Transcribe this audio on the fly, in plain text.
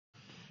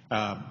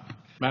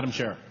Madam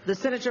Chair. The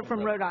senator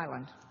from Rhode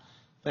Island.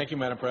 Thank you,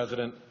 Madam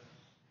President.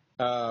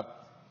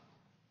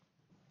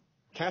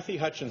 Kathy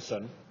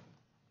Hutchinson,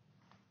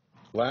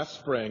 last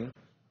spring,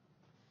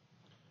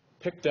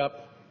 picked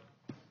up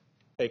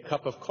a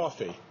cup of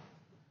coffee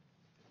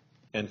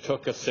and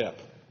took a sip.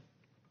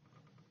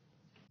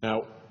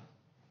 Now,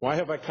 why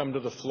have I come to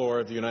the floor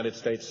of the United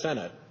States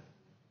Senate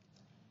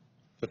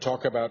to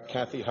talk about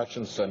Kathy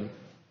Hutchinson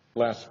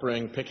last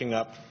spring picking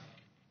up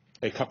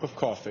a cup of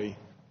coffee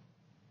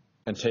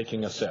and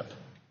taking a sip?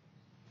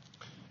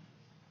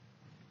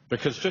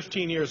 Because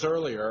 15 years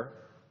earlier,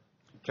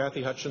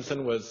 Kathy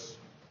Hutchinson was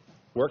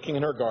working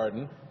in her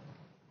garden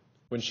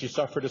when she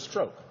suffered a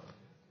stroke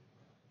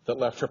that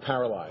left her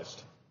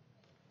paralyzed.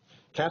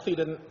 Kathy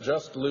didn't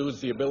just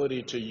lose the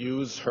ability to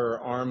use her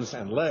arms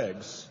and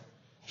legs,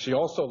 she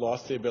also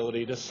lost the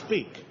ability to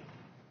speak.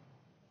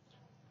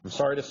 I'm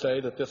sorry to say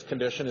that this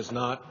condition is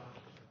not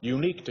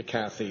unique to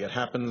Kathy. It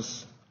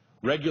happens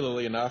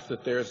regularly enough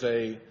that there's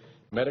a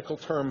medical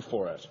term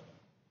for it,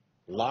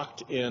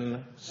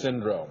 locked-in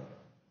syndrome.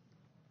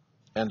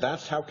 And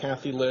that's how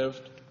Kathy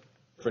lived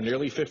for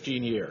nearly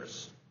 15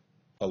 years,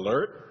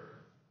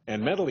 alert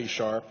and mentally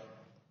sharp,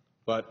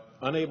 but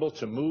unable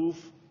to move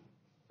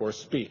or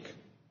speak,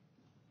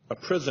 a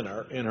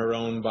prisoner in her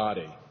own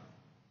body.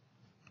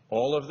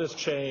 All of this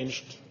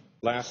changed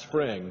last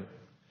spring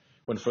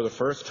when, for the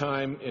first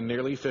time in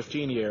nearly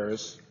 15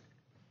 years,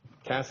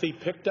 Kathy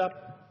picked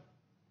up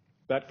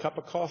that cup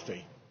of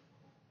coffee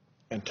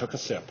and took a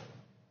sip.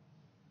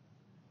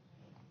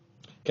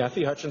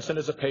 Kathy Hutchinson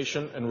is a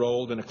patient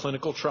enrolled in a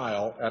clinical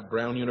trial at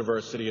Brown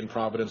University in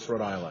Providence,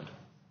 Rhode Island.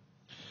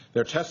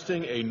 They're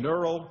testing a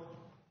neural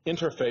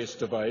interface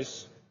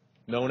device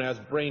known as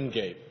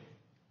BrainGate.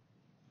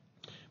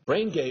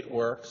 BrainGate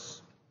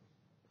works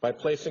by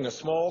placing a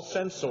small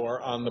sensor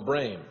on the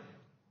brain.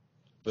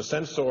 The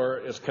sensor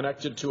is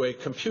connected to a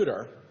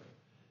computer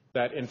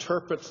that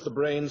interprets the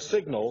brain's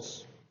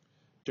signals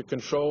to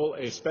control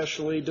a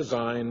specially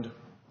designed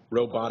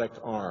robotic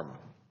arm.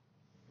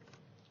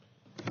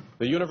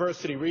 The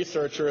university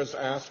researchers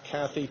asked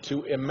Kathy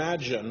to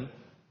imagine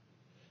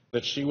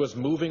that she was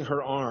moving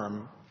her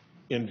arm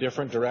in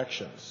different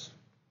directions.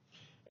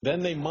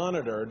 Then they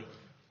monitored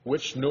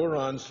which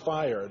neurons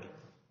fired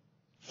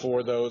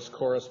for those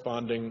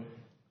corresponding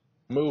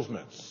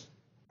movements,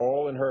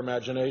 all in her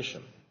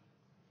imagination.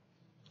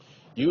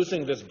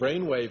 Using this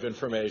brainwave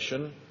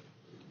information,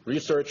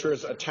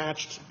 researchers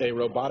attached a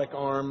robotic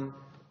arm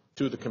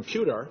to the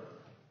computer.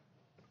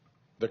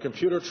 The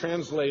computer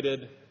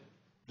translated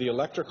the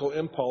electrical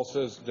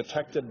impulses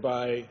detected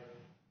by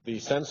the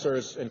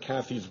sensors in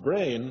Kathy's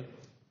brain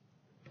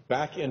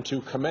back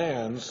into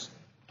commands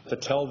to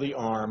tell the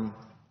arm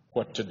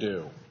what to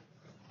do.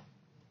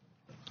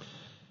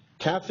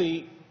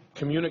 Kathy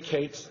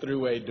communicates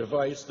through a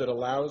device that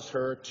allows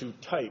her to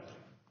type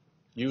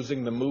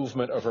using the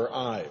movement of her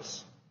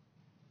eyes.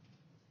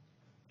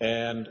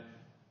 And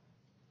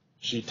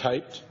she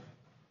typed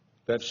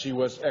that she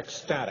was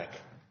ecstatic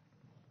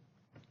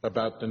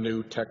about the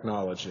new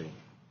technology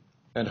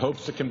and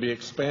hopes it can be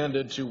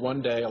expanded to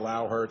one day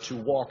allow her to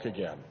walk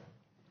again.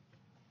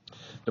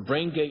 The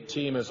BrainGate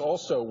team is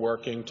also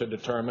working to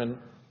determine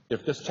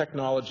if this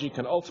technology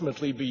can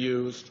ultimately be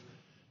used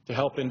to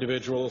help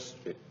individuals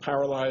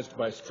paralyzed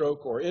by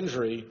stroke or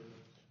injury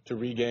to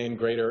regain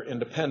greater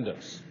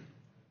independence.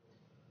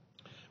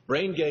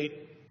 BrainGate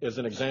is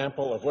an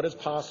example of what is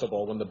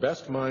possible when the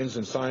best minds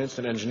in science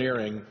and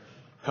engineering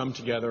come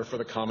together for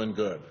the common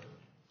good.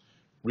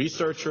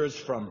 Researchers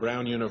from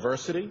Brown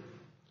University,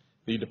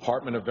 the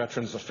Department of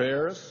Veterans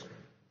Affairs,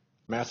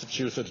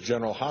 Massachusetts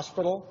General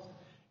Hospital,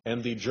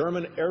 and the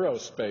German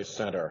Aerospace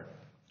Center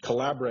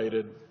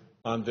collaborated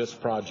on this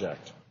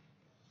project.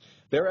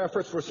 Their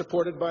efforts were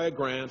supported by a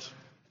grant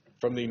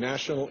from the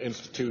National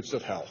Institutes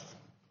of Health,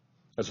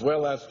 as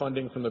well as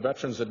funding from the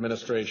Veterans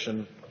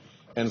Administration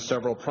and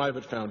several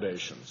private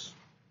foundations.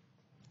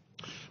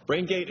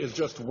 BrainGate is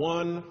just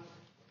one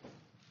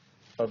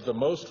of the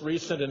most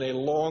recent in a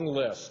long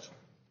list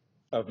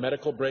of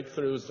medical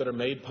breakthroughs that are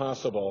made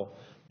possible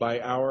by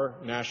our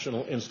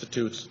National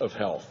Institutes of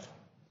Health.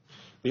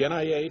 The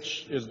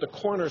NIH is the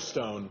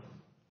cornerstone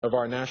of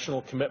our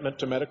national commitment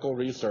to medical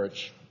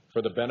research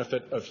for the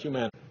benefit of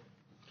humanity.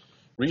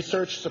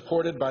 Research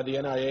supported by the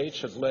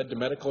NIH has led to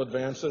medical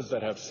advances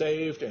that have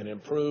saved and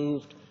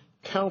improved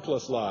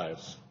countless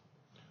lives,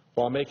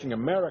 while making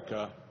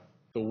America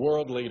the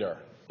world leader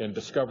in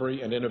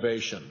discovery and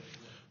innovation.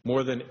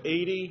 More than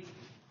 80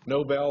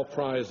 Nobel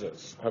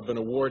Prizes have been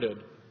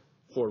awarded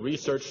for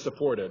research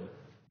supported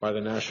by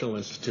the National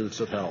Institutes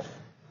of Health.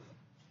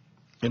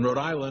 In Rhode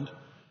Island,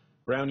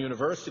 Brown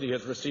University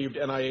has received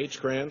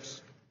NIH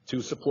grants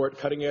to support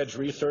cutting-edge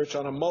research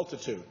on a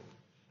multitude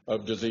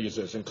of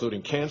diseases,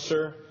 including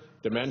cancer,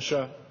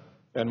 dementia,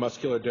 and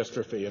muscular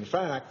dystrophy. In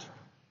fact,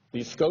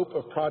 the scope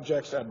of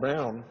projects at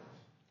Brown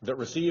that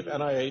receive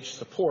NIH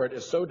support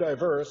is so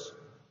diverse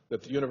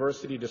that the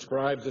university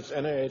describes its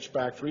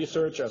NIH-backed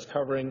research as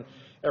covering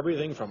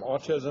everything from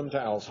autism to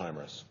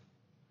Alzheimer's.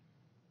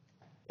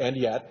 And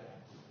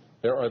yet,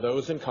 there are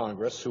those in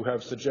Congress who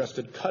have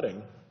suggested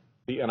cutting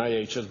the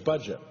NIH's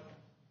budget.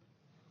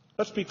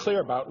 Let's be clear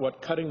about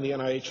what cutting the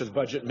NIH's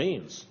budget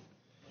means.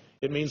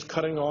 It means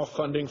cutting off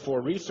funding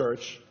for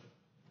research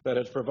that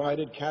has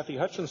provided Kathy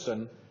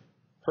Hutchinson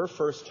her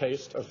first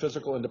taste of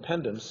physical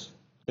independence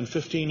in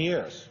 15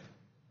 years.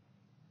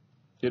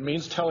 It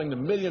means telling the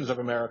millions of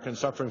Americans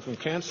suffering from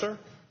cancer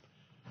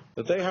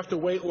that they have to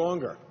wait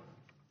longer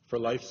for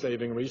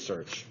life-saving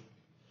research.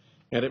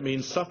 And it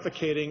means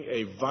suffocating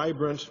a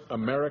vibrant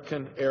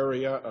American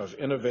area of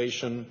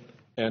innovation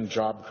and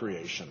job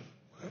creation.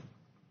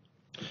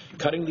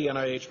 Cutting the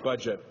NIH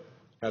budget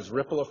has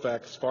ripple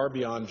effects far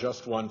beyond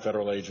just one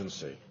federal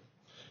agency.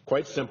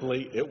 Quite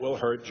simply, it will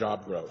hurt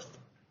job growth.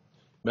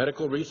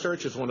 Medical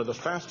research is one of the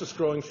fastest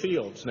growing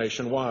fields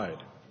nationwide.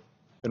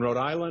 In Rhode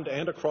Island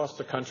and across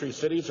the country,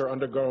 cities are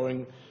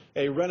undergoing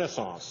a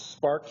renaissance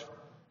sparked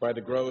by the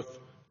growth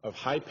of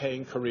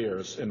high-paying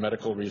careers in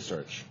medical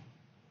research.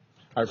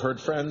 I've heard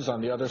friends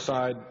on the other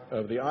side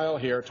of the aisle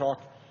here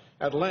talk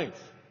at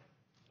length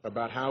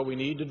about how we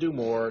need to do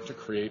more to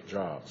create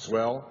jobs.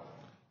 Well,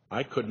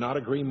 I could not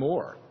agree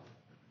more.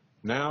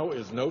 Now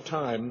is no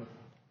time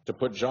to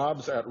put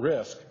jobs at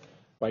risk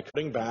by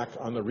cutting back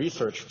on the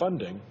research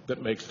funding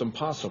that makes them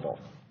possible.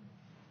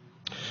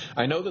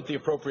 I know that the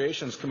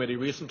Appropriations Committee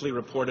recently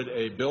reported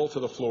a bill to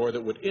the floor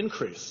that would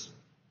increase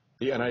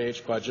the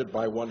NIH budget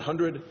by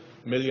 $100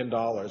 million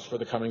for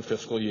the coming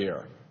fiscal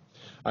year.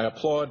 I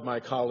applaud my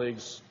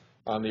colleagues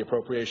on the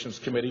Appropriations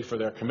Committee for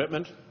their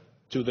commitment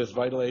to this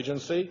vital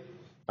agency,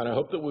 and I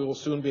hope that we will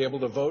soon be able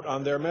to vote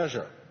on their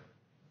measure.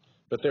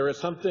 But there is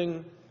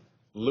something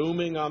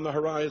looming on the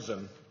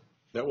horizon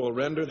that will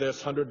render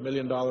this $100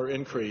 million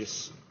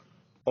increase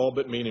all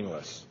but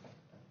meaningless.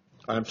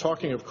 I'm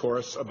talking, of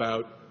course,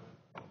 about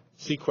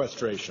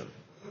sequestration,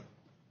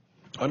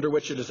 under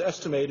which it is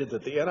estimated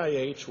that the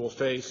NIH will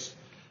face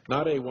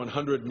not a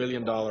 $100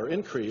 million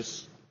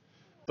increase,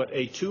 but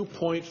a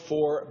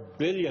 $2.4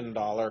 billion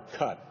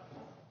cut.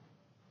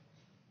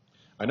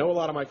 I know a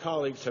lot of my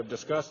colleagues have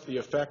discussed the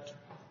effect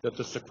that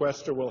the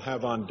sequester will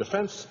have on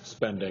defense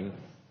spending,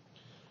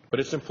 but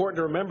it's important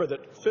to remember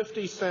that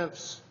 50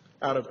 cents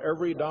out of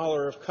every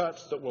dollar of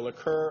cuts that will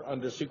occur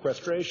under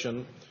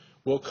sequestration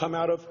will come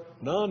out of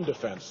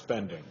non-defense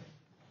spending,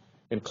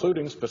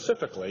 including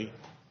specifically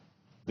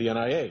the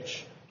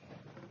NIH.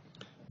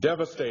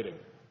 Devastating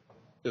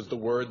is the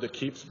word that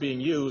keeps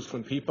being used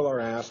when people are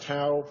asked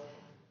how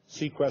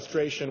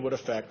sequestration would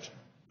affect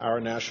our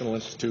National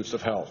Institutes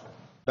of Health.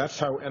 That's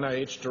how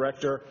NIH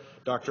Director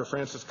Dr.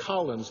 Francis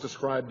Collins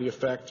described the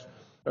effect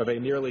of a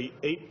nearly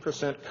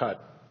 8% cut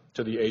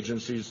to the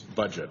agency's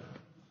budget.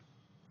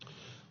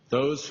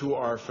 Those who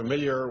are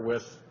familiar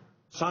with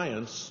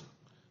science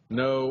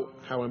know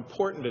how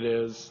important it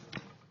is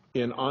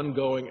in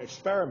ongoing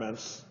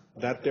experiments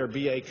that there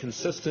be a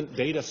consistent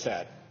data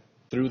set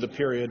through the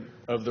period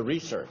of the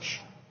research.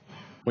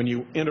 When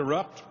you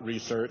interrupt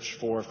research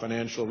for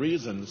financial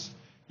reasons,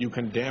 you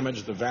can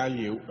damage the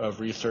value of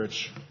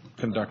research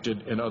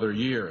conducted in other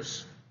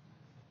years.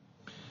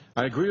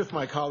 I agree with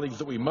my colleagues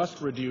that we must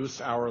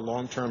reduce our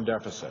long-term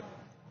deficit.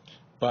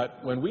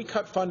 But when we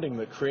cut funding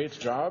that creates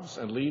jobs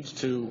and leads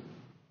to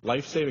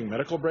life-saving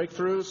medical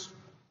breakthroughs,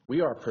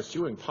 we are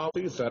pursuing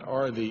policies that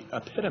are the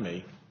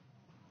epitome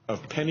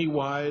of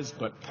penny-wise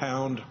but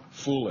pound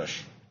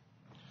foolish.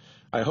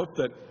 I hope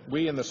that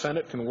we in the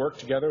Senate can work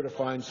together to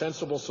find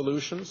sensible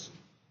solutions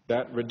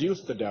that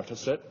reduce the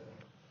deficit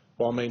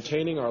while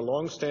maintaining our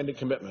long-standing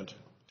commitment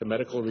to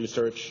medical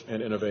research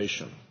and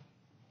innovation.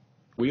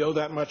 We owe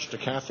that much to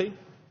Kathy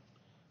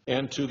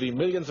and to the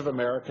millions of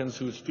Americans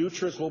whose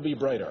futures will be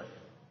brighter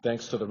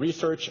thanks to the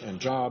research and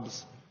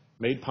jobs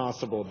made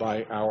possible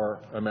by our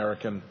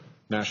American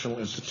National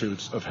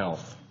Institutes of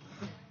Health.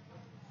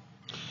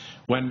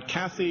 When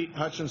Kathy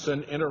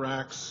Hutchinson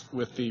interacts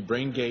with the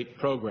BrainGate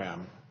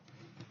program,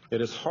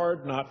 it is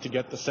hard not to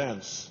get the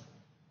sense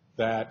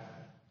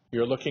that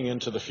you're looking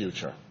into the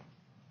future,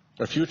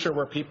 a future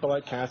where people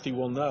like Kathy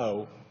will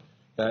know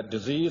that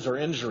disease or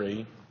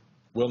injury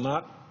will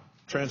not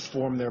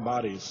transform their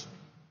bodies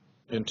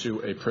into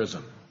a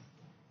prison.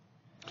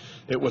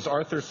 It was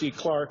Arthur C.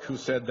 Clarke who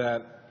said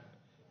that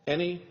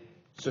any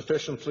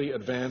sufficiently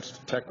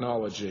advanced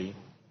technology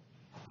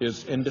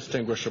is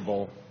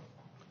indistinguishable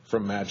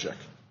from magic.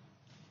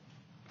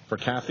 For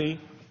Kathy,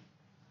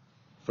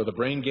 for the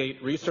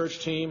BrainGate research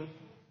team,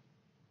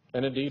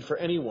 and indeed for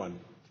anyone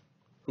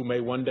who may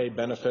one day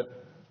benefit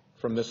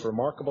from this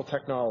remarkable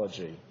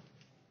technology,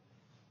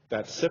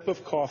 that sip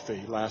of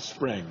coffee last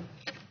spring,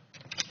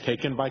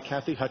 taken by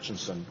Kathy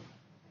Hutchinson,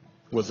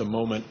 was a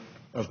moment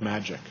of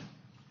magic.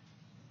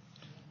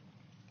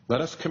 Let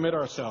us commit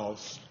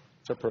ourselves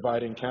to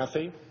providing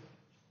Kathy,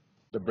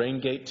 the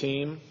BrainGate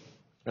team,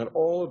 and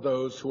all of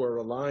those who are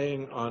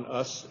relying on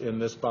us in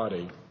this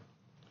body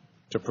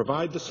to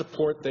provide the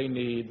support they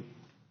need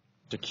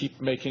to keep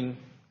making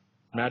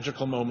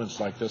magical moments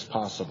like this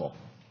possible.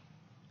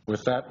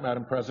 With that,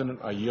 Madam President,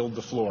 I yield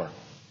the floor.